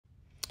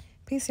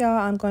Peace, y'all.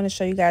 I'm going to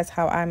show you guys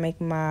how I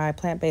make my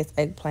plant-based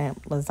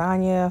eggplant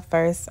lasagna.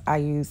 First, I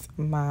use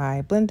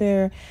my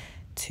blender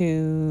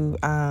to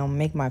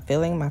make my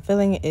filling. My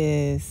filling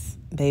is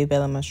baby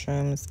bella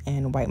mushrooms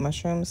and white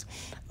mushrooms,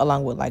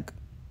 along with like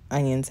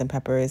onions and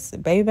peppers.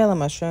 Baby bella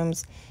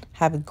mushrooms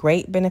have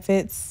great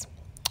benefits.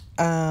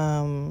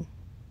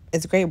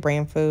 It's great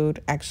brain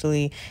food.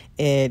 Actually,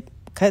 it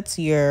cuts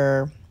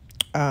your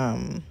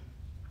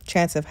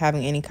chance of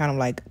having any kind of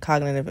like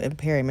cognitive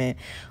impairment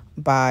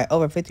by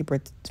over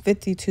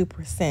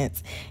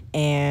 52%.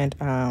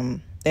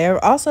 And they've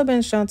also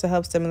been shown to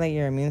help stimulate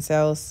your immune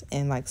cells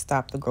and like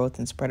stop the growth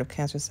and spread of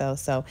cancer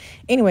cells. So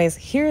anyways,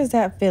 here's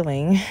that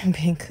filling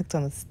being cooked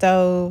on the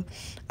stove.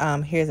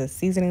 Here's the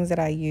seasonings that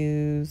I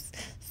use.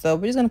 So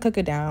we're just gonna cook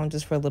it down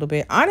just for a little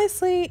bit.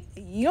 Honestly,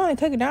 you only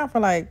cook it down for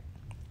like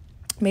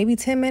maybe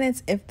 10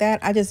 minutes, if that.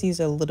 I just use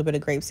a little bit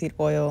of grapeseed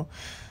oil,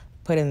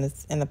 put in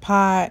the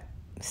pot,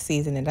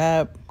 season it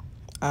up.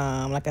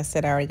 Like I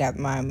said, I already got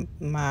my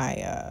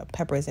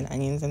peppers and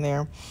onions in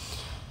there,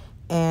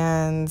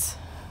 and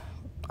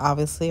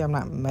obviously I'm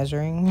not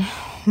measuring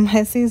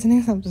my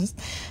seasonings. I'm just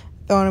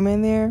throwing them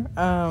in there.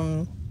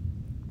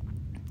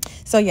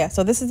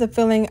 So this is the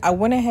filling. I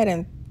went ahead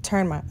and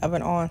turned my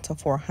oven on to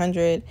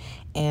 400,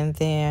 and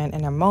then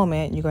in a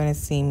moment you're going to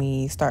see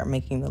me start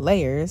making the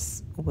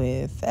layers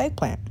with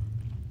eggplant.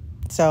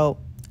 So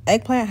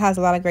eggplant has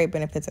a lot of great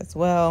benefits as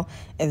well.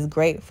 It's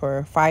great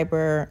for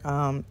fiber.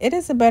 It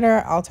is a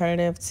better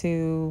alternative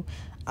to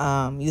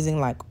using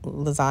like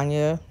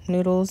lasagna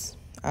noodles.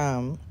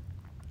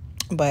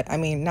 But I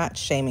mean, not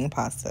shaming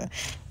pasta,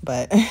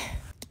 but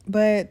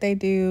they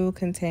do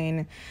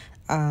contain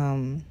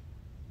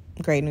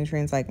great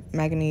nutrients like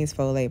manganese,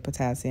 folate,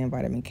 potassium,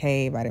 vitamin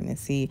K, vitamin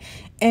C,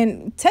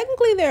 and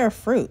technically they're a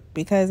fruit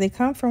because they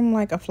come from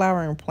like a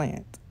flowering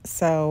plant.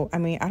 So I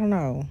mean, I don't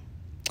know,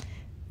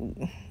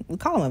 we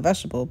call them a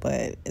vegetable,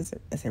 but is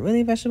it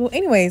really a vegetable?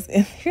 Anyways,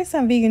 here's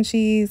some vegan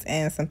cheese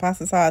and some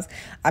pasta sauce.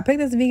 I picked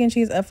this vegan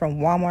cheese up from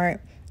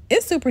Walmart.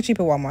 It's super cheap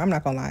at Walmart, I'm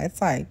not gonna lie.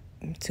 It's like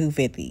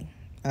 $2.50.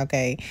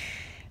 Okay,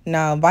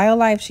 now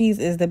BioLife cheese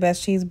is the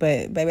best cheese,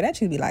 but baby, that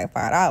cheese be like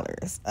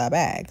 $5 a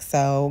bag.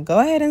 So go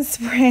ahead and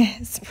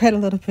spread a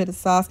little bit of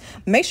sauce.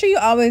 Make sure you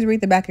always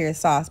read the back of your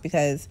sauce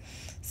because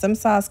some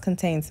sauce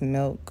contains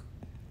milk,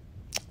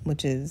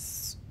 which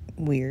is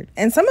weird,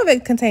 and some of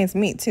it contains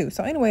meat too.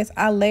 So anyways,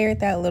 I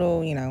layered that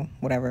little,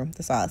 whatever,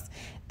 the sauce.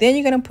 Then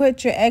you're gonna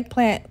put your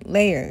eggplant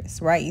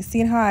layers, right? You see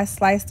how I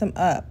sliced them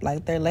up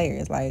like they're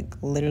layers, like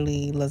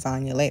literally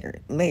lasagna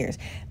layers.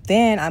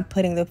 Then I'm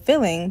putting the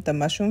filling, the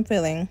mushroom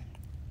filling,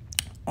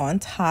 on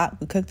top.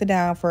 We cooked it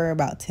down for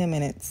about 10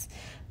 minutes.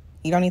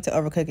 You don't need to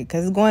overcook it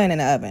because it's going in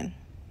the oven.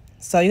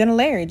 So you're gonna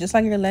layer it just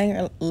like you're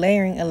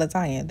layering a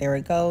lasagna. There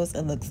it goes.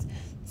 It looks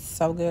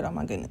so good. Oh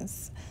my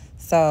goodness.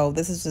 So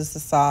this is just the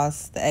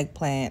sauce, the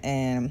eggplant,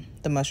 and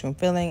the mushroom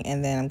filling,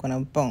 and then I'm gonna,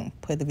 boom,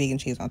 put the vegan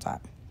cheese on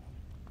top.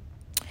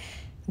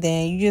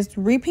 Then you just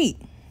repeat,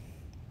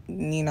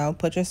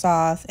 put your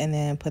sauce, and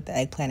then put the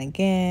eggplant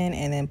again,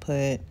 and then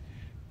put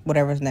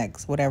whatever's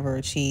next, whatever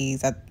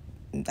cheese. I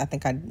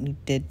think I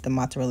did the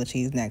mozzarella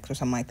cheese next or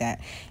something like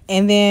that.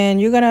 And then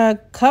you're gonna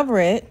cover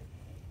it,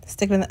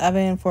 stick it in the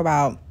oven for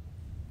about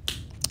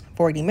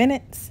 40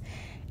 minutes,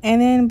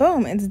 and then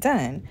boom, it's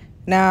done.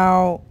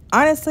 Now,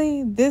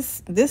 honestly,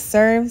 this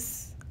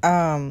serves,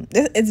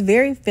 it's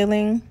very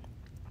filling,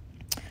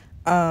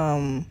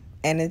 and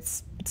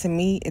to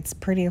me, it's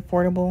pretty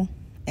affordable,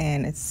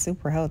 and it's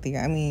super healthy.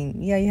 I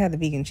mean, yeah, you have the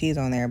vegan cheese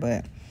on there,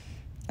 but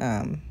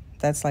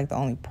that's like the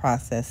only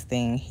processed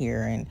thing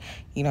here. And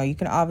you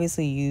can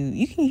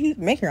obviously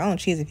make your own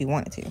cheese if you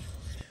wanted to.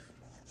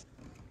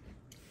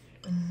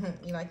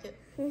 You like it?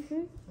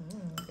 Good.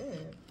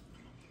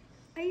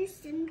 Are you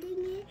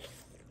sending it?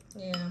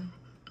 Yeah,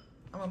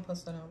 I'm gonna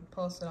post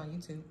it on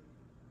YouTube.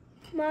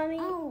 Mommy.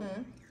 Oh.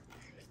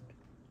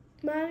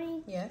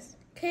 Mommy. Yes.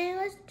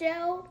 Can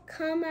still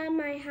come at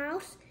my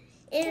house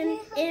and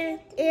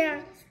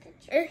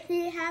if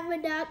you have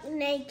a dog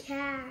named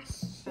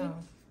Cash. Oh.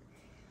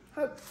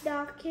 Her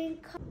dog can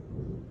come.